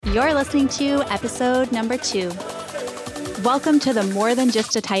You're listening to episode number 2. Welcome to the More Than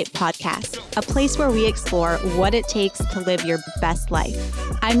Just a Type podcast, a place where we explore what it takes to live your best life.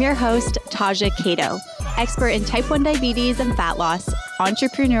 I'm your host, Taja Cato, expert in type 1 diabetes and fat loss,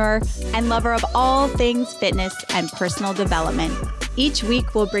 entrepreneur, and lover of all things fitness and personal development. Each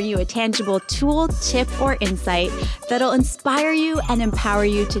week, we'll bring you a tangible tool, tip, or insight that'll inspire you and empower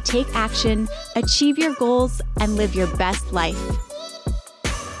you to take action, achieve your goals, and live your best life.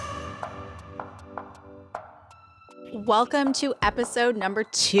 Welcome to episode number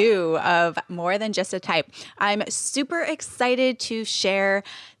 2 of More Than Just a Type. I'm super excited to share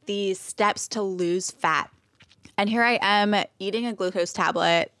the steps to lose fat. And here I am eating a glucose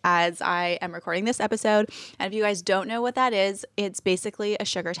tablet as I am recording this episode. And if you guys don't know what that is, it's basically a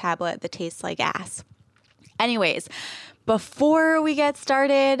sugar tablet that tastes like ass. Anyways, before we get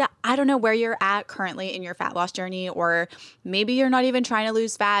started, I don't know where you're at currently in your fat loss journey, or maybe you're not even trying to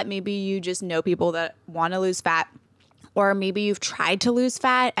lose fat. Maybe you just know people that want to lose fat. Or maybe you've tried to lose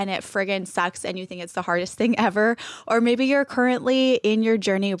fat and it friggin' sucks and you think it's the hardest thing ever. Or maybe you're currently in your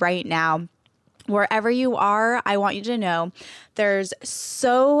journey right now. Wherever you are, I want you to know there's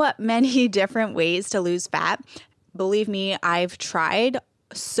so many different ways to lose fat. Believe me, I've tried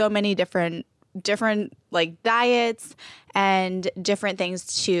so many different like diets and different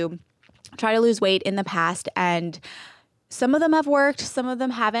things to try to lose weight in the past, and some of them have worked, some of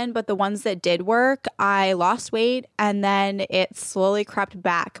them haven't, but the ones that did work, I lost weight and then it slowly crept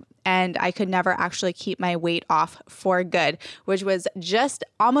back. And I could never actually keep my weight off for good, which was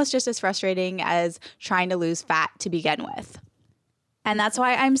almost just as frustrating as trying to lose fat to begin with. And that's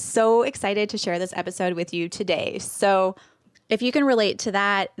why I'm so excited to share this episode with you today. So if you can relate to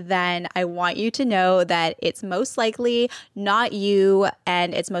that, then I want you to know that it's most likely not you,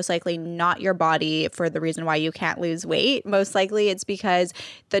 and it's most likely not your body for the reason why you can't lose weight. Most likely it's because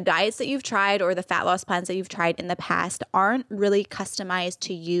the diets that you've tried or the fat loss plans that you've tried in the past aren't really customized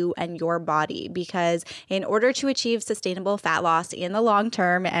to you and your body. Because in order to achieve sustainable fat loss in the long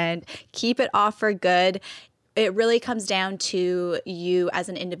term and keep it off for good, it really comes down to you as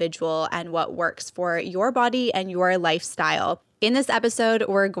an individual and what works for your body and your lifestyle. In this episode,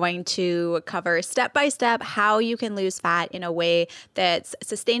 we're going to cover step by step how you can lose fat in a way that's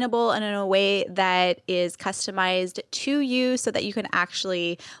sustainable and in a way that is customized to you so that you can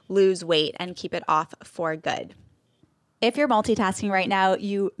actually lose weight and keep it off for good. If you're multitasking right now,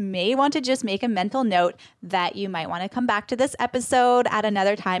 you may want to just make a mental note that you might want to come back to this episode at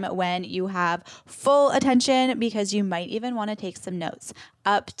another time when you have full attention, because you might even want to take some notes.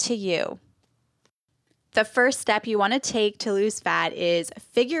 Up to you. The first step you want to take to lose fat is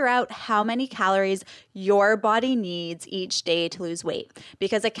figure out how many calories your body needs each day to lose weight,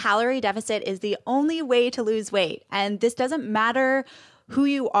 because a calorie deficit is the only way to lose weight. And this doesn't matter who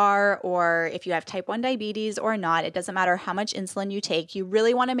you are or if you have type 1 diabetes or not. It doesn't matter how much insulin you take. You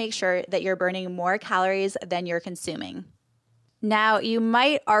really want to make sure that you're burning more calories than you're consuming. Now, you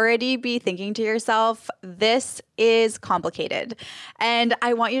might already be thinking to yourself, this is complicated. And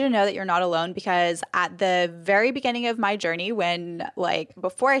I want you to know that you're not alone, because at the very beginning of my journey,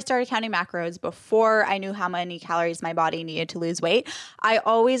 before I started counting macros, before I knew how many calories my body needed to lose weight, I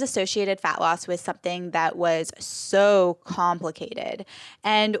always associated fat loss with something that was so complicated.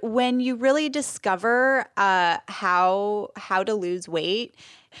 And when you really discover how to lose weight,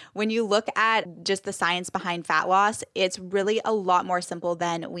 when you look at just the science behind fat loss, it's really a lot more simple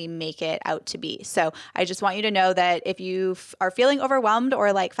than we make it out to be. So I just want you to know that if you are feeling overwhelmed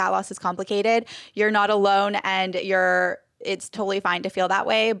or like fat loss is complicated, you're not alone, and it's totally fine to feel that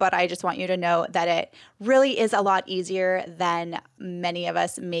way. But I just want you to know that it really is a lot easier than many of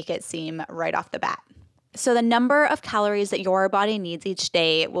us make it seem right off the bat. So the number of calories that your body needs each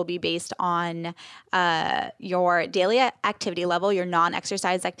day will be based on your daily activity level, your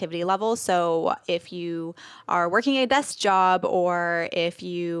non-exercise activity level. So if you are working a desk job, or if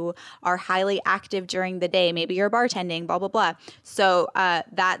you are highly active during the day, maybe you're bartending, blah, blah, blah. So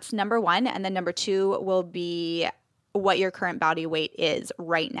that's number 1. And then number 2 will be what your current body weight is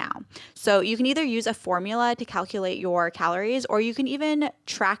right now. So you can either use a formula to calculate your calories, or you can even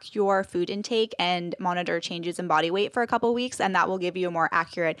track your food intake and monitor changes in body weight for a couple weeks, and that will give you a more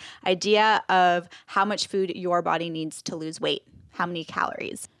accurate idea of how much food your body needs to lose weight, how many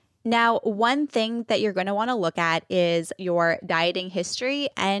calories. Now, one thing that you're going to want to look at is your dieting history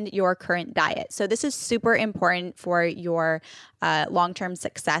and your current diet. So this is super important for your long-term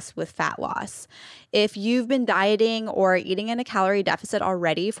success with fat loss. If you've been dieting or eating in a calorie deficit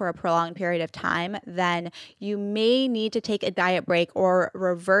already for a prolonged period of time, then you may need to take a diet break or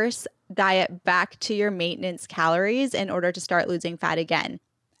reverse diet back to your maintenance calories in order to start losing fat again.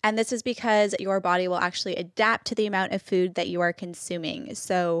 And this is because your body will actually adapt to the amount of food that you are consuming.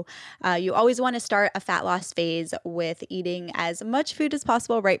 So you always want to start a fat loss phase with eating as much food as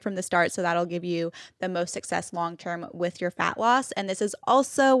possible right from the start. So that'll give you the most success long-term with your fat loss. And this is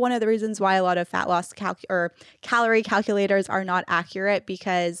also one of the reasons why a lot of fat loss calorie calculators are not accurate,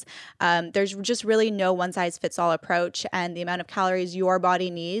 because there's just really no one-size-fits-all approach. And the amount of calories your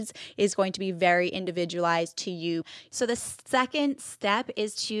body needs is going to be very individualized to you. So the second step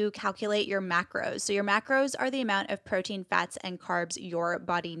is to calculate your macros. So your macros are the amount of protein, fats, and carbs your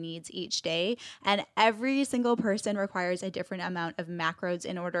body needs each day. And every single person requires a different amount of macros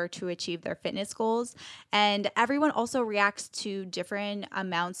in order to achieve their fitness goals. And everyone also reacts to different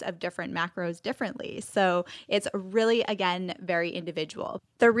amounts of different macros differently. So it's really, again, very individual.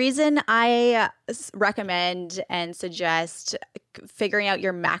 The reason I recommend and suggest figuring out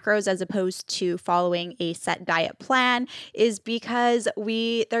your macros as opposed to following a set diet plan is because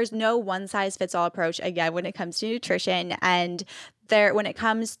there's no one size fits all approach, again, when it comes to nutrition. And when it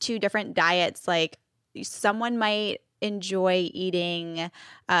comes to different diets, like someone might enjoy eating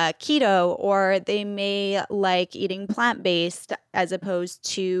keto, or they may like eating plant-based as opposed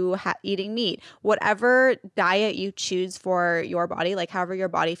to eating meat. Whatever diet you choose for your body, like however your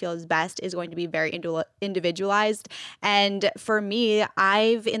body feels best, is going to be very individualized. And for me,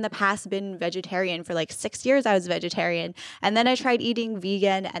 I've in the past been vegetarian for like 6 years. I was vegetarian, and then I tried eating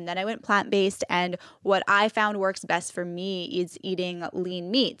vegan, and then I went plant-based. And what I found works best for me is eating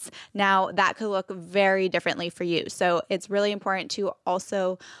lean meats. Now, that could look very differently for you. So it's really important to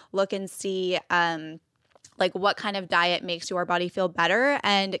also look and see like what kind of diet makes your body feel better.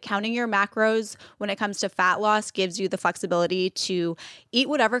 And counting your macros when it comes to fat loss gives you the flexibility to eat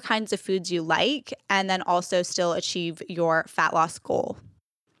whatever kinds of foods you like, and then also still achieve your fat loss goal.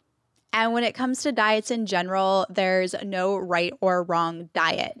 And when it comes to diets in general, there's no right or wrong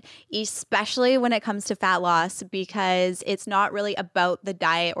diet, especially when it comes to fat loss, because it's not really about the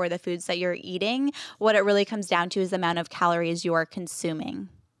diet or the foods that you're eating. What it really comes down to is the amount of calories you're consuming.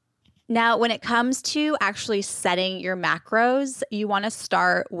 Now, when it comes to actually setting your macros, you want to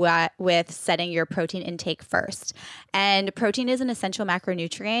start with setting your protein intake first. And protein is an essential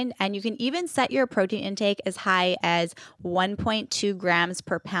macronutrient, and you can even set your protein intake as high as 1.2 grams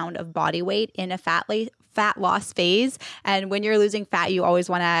per pound of body weight in a fat loss phase. And when you're losing fat, you always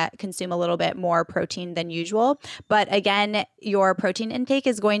want to consume a little bit more protein than usual. But again, your protein intake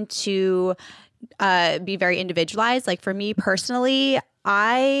is going to be very individualized. Like for me personally,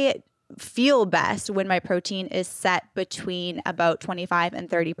 I feel best when my protein is set between about 25 and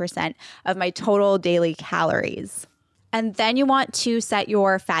 30% of my total daily calories. And then you want to set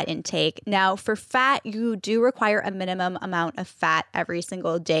your fat intake. Now, for fat, you do require a minimum amount of fat every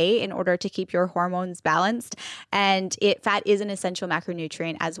single day in order to keep your hormones balanced. And fat is an essential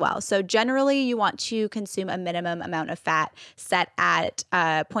macronutrient as well. So generally, you want to consume a minimum amount of fat set at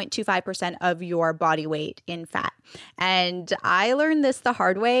 0.25% of your body weight in fat. And I learned this the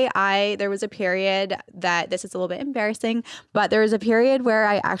hard way. There was a period that, this is a little bit embarrassing, but there was a period where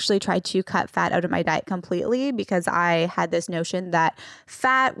I actually tried to cut fat out of my diet completely because I had this notion that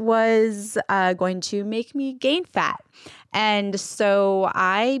fat was going to make me gain fat. And so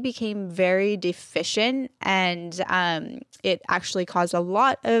I became very deficient, and it actually caused a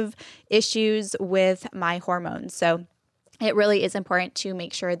lot of issues with my hormones. So it really is important to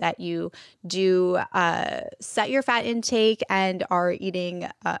make sure that you do set your fat intake and are eating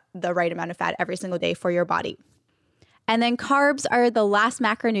the right amount of fat every single day for your body. And then carbs are the last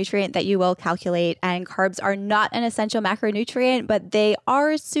macronutrient that you will calculate. And carbs are not an essential macronutrient, but they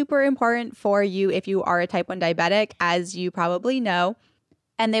are super important for you if you are a type 1 diabetic, as you probably know.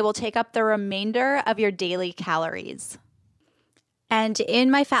 And they will take up the remainder of your daily calories. And in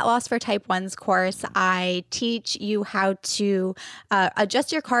my Fat Loss for Type 1s course, I teach you how to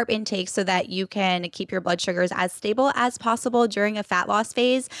adjust your carb intake so that you can keep your blood sugars as stable as possible during a fat loss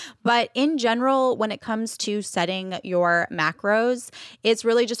phase. But in general, when it comes to setting your macros, it's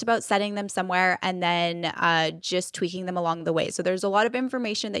really just about setting them somewhere and then just tweaking them along the way. So there's a lot of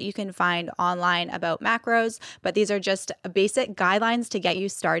information that you can find online about macros, but these are just basic guidelines to get you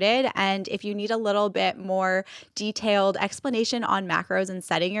started. And if you need a little bit more detailed explanation on macros and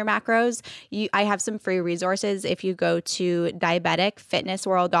setting your macros, I have some free resources. If you go to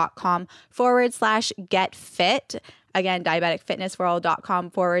diabeticfitnessworld.com/get fit, Again,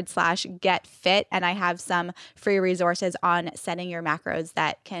 diabeticfitnessworld.com/getfit. And I have some free resources on setting your macros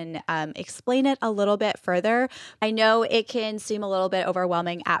that can explain it a little bit further. I know it can seem a little bit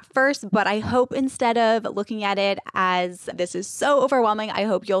overwhelming at first, but I hope instead of looking at it as this is so overwhelming, I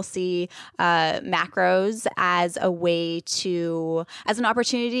hope you'll see macros as a way as an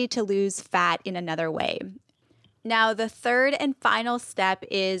opportunity to lose fat in another way. Now, the third and final step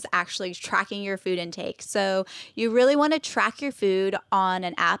is actually tracking your food intake. So you really want to track your food on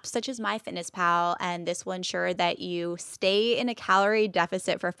an app such as MyFitnessPal, and this will ensure that you stay in a calorie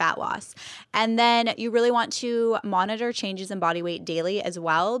deficit for fat loss. And then you really want to monitor changes in body weight daily as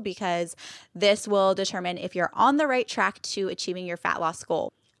well, because this will determine if you're on the right track to achieving your fat loss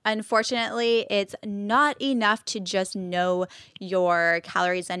goal. Unfortunately, it's not enough to just know your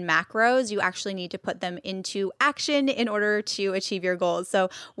calories and macros. You actually need to put them into action in order to achieve your goals. So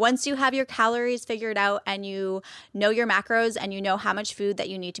once you have your calories figured out and you know your macros and you know how much food that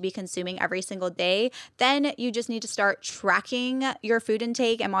you need to be consuming every single day, then you just need to start tracking your food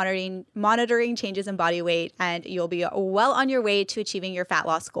intake and monitoring changes in body weight, and you'll be well on your way to achieving your fat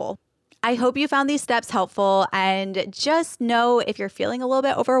loss goal. I hope you found these steps helpful, and just know if you're feeling a little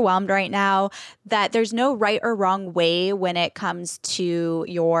bit overwhelmed right now that there's no right or wrong way when it comes to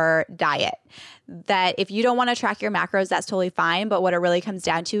your diet. That if you don't want to track your macros, that's totally fine. But what it really comes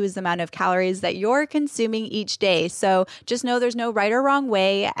down to is the amount of calories that you're consuming each day. So just know there's no right or wrong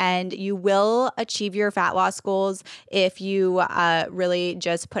way, and you will achieve your fat loss goals if you really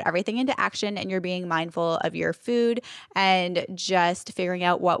just put everything into action and you're being mindful of your food and just figuring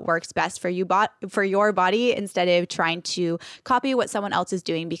out what works best for you, for your body, instead of trying to copy what someone else is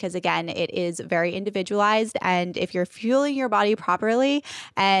doing. Because again, it is very individualized. And if you're fueling your body properly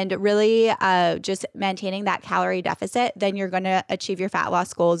and really just maintaining that calorie deficit, then you're going to achieve your fat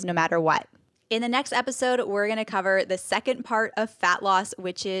loss goals no matter what. In the next episode, we're going to cover the second part of fat loss,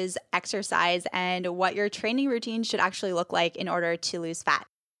 which is exercise, and what your training routine should actually look like in order to lose fat.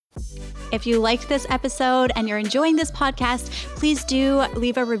 If you liked this episode and you're enjoying this podcast, please do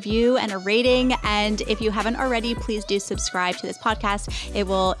leave a review and a rating. And if you haven't already, please do subscribe to this podcast. It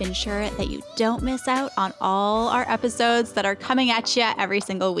will ensure that you don't miss out on all our episodes that are coming at you every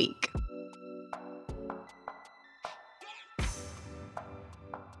single week.